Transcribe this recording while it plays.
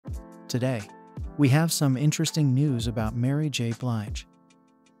Today, we have some interesting news about Mary J Blige.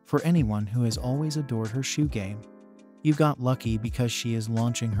 For anyone who has always adored her shoe game, you got lucky because she is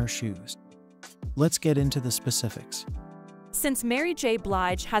launching her shoes. Let's get into the specifics. Since Mary J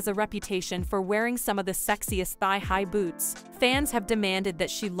Blige has a reputation for wearing some of the sexiest thigh-high boots, fans have demanded that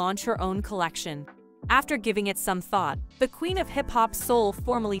she launch her own collection. After giving it some thought, the queen of hip-hop soul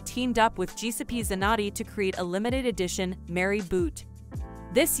formally teamed up with Giuseppe Zanotti to create a limited edition Mary boot.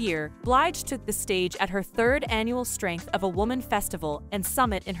 This year, Blige took the stage at her third annual Strength of a Woman Festival and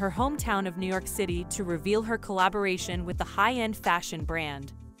Summit in her hometown of New York City to reveal her collaboration with the high-end fashion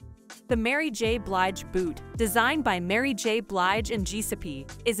brand. The Mary J Blige boot, designed by Mary J Blige and Giuseppe,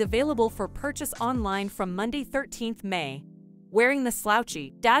 is available for purchase online from Monday 13th May. Wearing the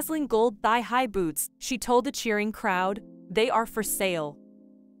slouchy, dazzling gold thigh-high boots, she told the cheering crowd, "They are for sale."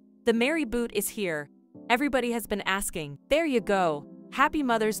 The Mary boot is here. Everybody has been asking. There you go. Happy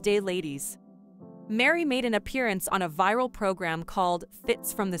Mother's Day, ladies. Mary made an appearance on a viral program called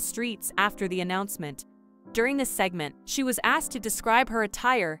Fits from the Streets after the announcement. During this segment, she was asked to describe her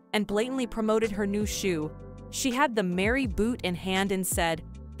attire and blatantly promoted her new shoe. She had the Mary boot in hand and said,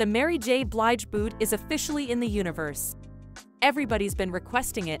 "The Mary J Blige boot is officially in the universe. Everybody's been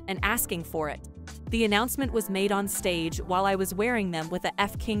requesting it and asking for it. The announcement was made on stage while I was wearing them with a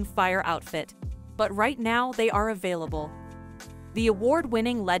F King Fire outfit. But right now they are available." The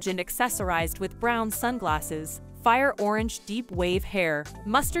award-winning legend accessorized with brown sunglasses, fire orange deep wave hair,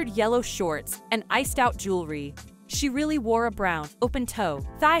 mustard yellow shorts, and iced-out jewelry. She really wore a brown, open-toe,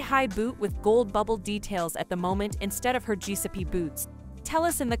 thigh-high boot with gold bubble details at the moment instead of her Giuseppe boots. Tell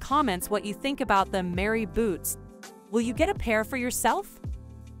us in the comments what you think about the Mary boots. Will you get a pair for yourself?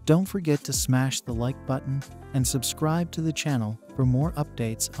 Don't forget to smash the like button and subscribe to the channel for more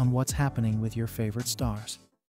updates on what's happening with your favorite stars.